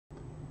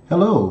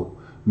Hello,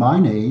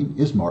 my name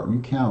is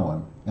Martin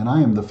Cowan, and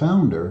I am the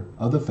founder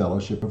of the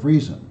Fellowship of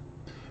Reason.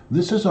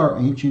 This is our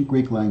ancient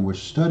Greek language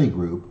study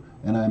group,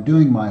 and I'm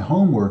doing my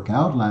homework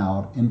out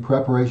loud in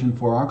preparation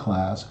for our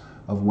class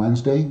of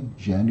Wednesday,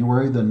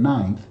 January the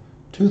 9th,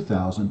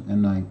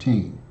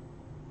 2019.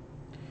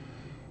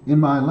 In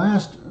my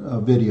last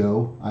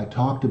video, I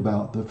talked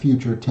about the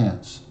future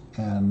tense,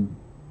 and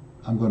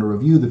I'm going to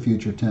review the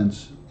future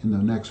tense in the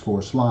next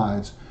 4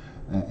 slides.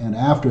 And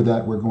after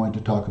that, we're going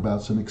to talk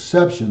about some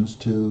exceptions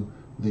to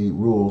the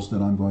rules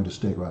that I'm going to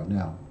state right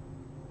now.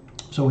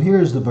 So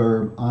here's the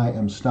verb I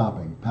am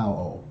stopping,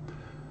 pao.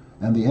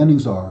 And the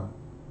endings are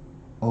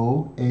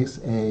o, es,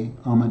 a,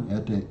 amen,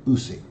 ete,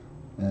 usi.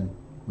 And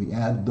we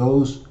add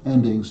those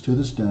endings to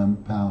the stem,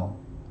 pao.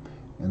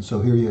 And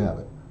so here you have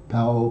it.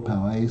 Pao,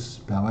 paoes,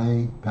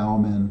 paoe,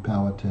 paomen,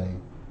 paote,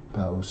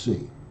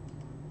 paosi.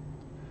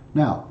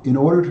 Now, in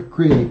order to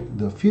create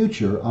the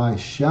future I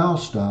shall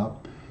stop,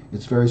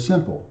 it's very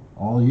simple.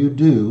 All you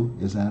do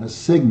is add a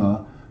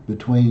sigma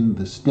between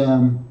the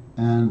stem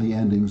and the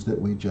endings that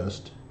we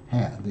just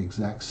had, the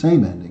exact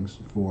same endings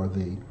for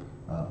the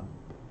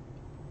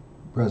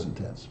present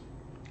tense.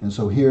 And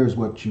so here's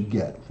what you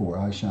get for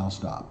I shall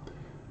stop.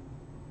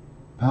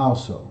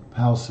 Pauso,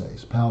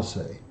 pauses,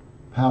 pause,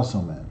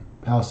 pausomen,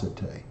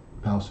 pausete,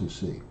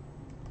 paususi.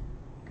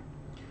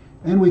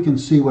 And we can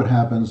see what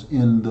happens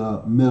in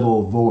the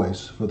middle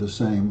voice for the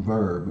same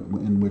verb,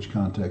 in which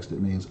context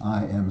it means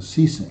I am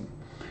ceasing.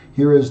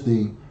 Here is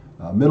the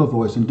middle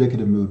voice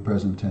indicative mood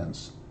present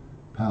tense.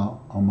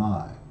 Pau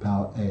omai,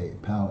 pau e,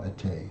 pau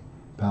ete,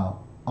 pau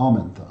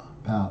aumenta,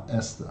 pau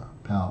esta,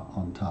 pau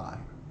ontai.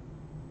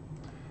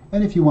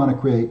 And if you want to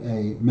create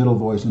a middle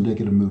voice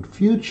indicative mood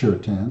future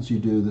tense, you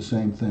do the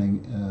same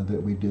thing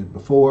that we did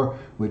before,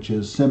 which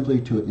is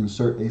simply to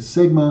insert a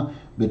sigma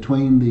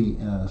between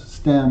the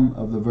stem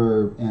of the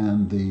verb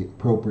and the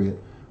appropriate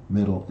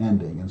middle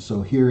ending. And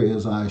so here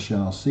is I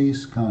shall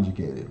cease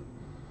conjugated.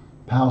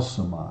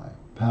 Pausomai,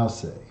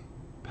 pause,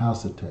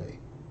 pausete,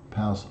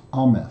 paus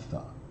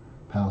aumetha,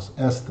 paus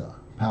esta,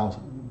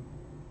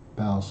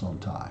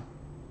 pausontai.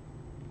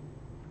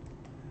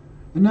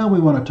 And now we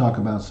want to talk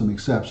about some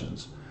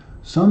exceptions.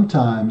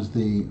 Sometimes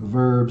the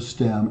verb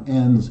stem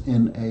ends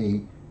in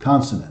a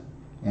consonant,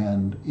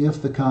 and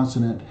if the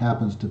consonant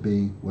happens to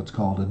be what's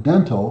called a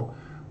dental,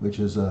 which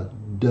is a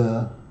d,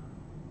 a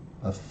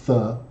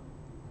th,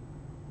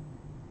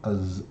 a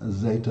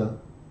zeta,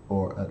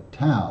 or a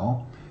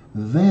tau,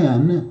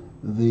 then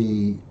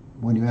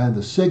when you add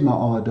the sigma,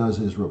 all it does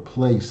is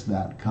replace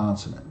that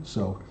consonant.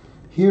 So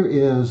here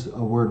is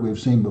a word we've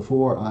seen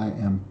before, I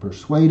am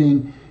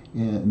persuading,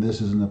 and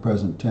this is in the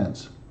present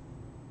tense.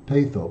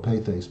 Patho,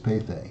 pathes,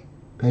 pathe,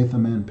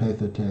 pathomen,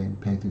 pathete,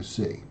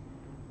 pathusi.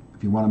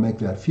 If you want to make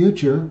that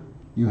future,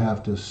 you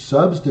have to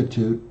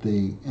substitute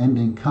the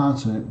ending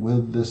consonant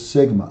with the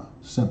sigma.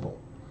 Simple.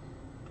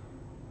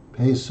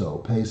 Peso,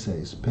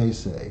 peses,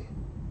 pese,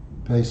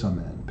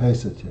 pesomen,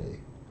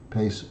 pesete,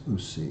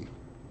 pesusi.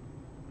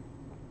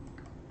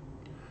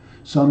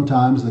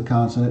 Sometimes the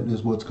consonant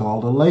is what's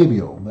called a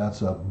labial.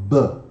 That's a b,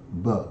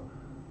 b.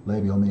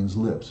 Labial means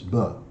lips. B,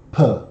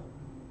 p,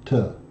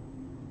 t,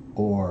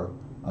 or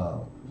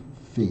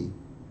fi.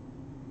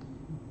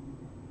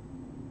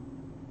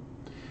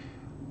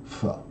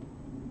 F.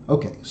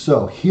 Okay,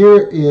 so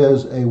here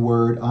is a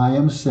word I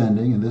am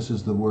sending, and this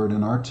is the word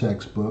in our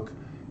textbook.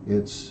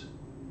 It's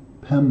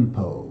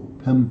pempo,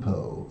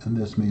 pempo, and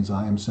this means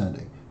I am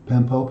sending.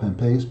 Pempo,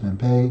 pempes,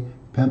 pempe,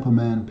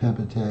 pempomen,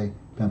 pempete,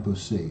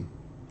 pempusi.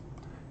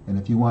 And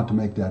if you want to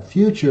make that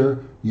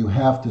future, you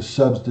have to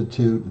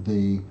substitute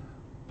the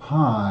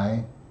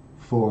pi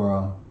for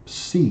a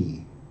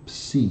psi,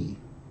 psi.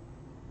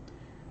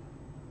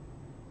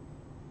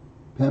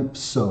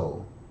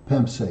 Pempso,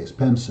 pempses,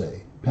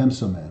 pemse,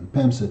 pemsomen,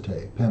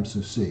 pemsete,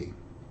 pemsusi.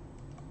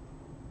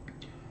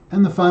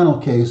 And the final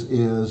case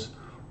is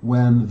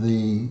when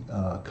the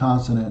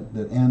consonant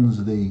that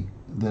ends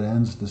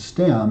the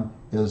stem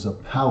is a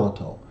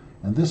palatal.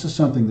 And this is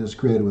something that's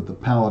created with the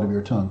palate of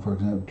your tongue. For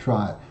example,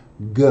 try it.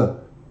 G,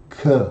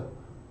 k,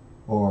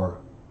 or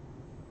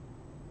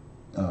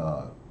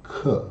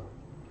k.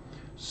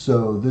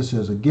 So this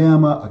is a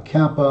gamma, a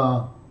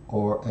kappa,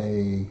 or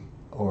a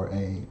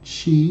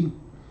chi.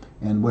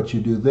 And what you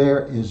do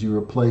there is you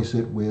replace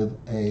it with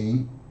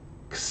a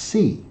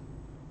xi.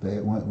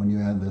 When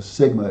you add the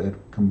sigma, it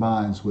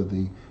combines with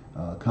the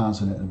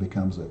consonant and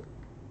becomes a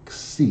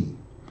xi.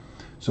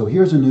 So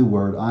here's a new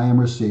word I am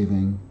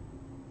receiving.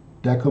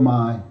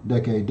 Decomai,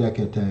 deke,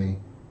 decete,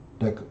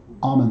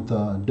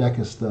 aumenta,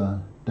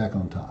 decesta,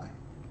 decontai.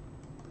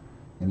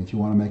 And if you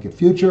want to make it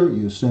future,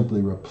 you simply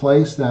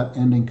replace that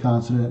ending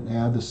consonant,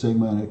 add the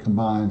sigma, and it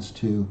combines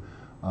to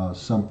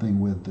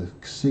something with the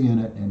xi in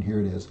it, and here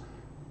it is.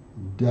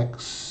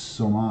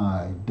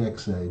 Dexomai,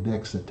 dexe,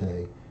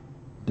 dexete,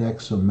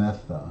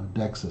 dexometha,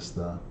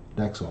 dexista,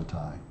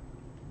 dexontai.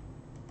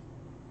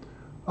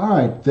 All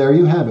right, there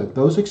you have it.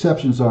 Those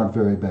exceptions aren't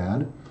very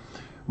bad.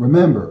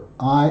 Remember,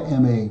 I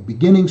am a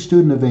beginning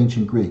student of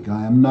ancient Greek.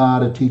 I am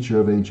not a teacher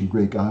of ancient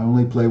Greek. I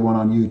only play one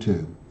on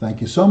YouTube. Thank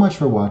you so much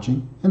for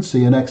watching, and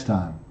see you next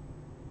time.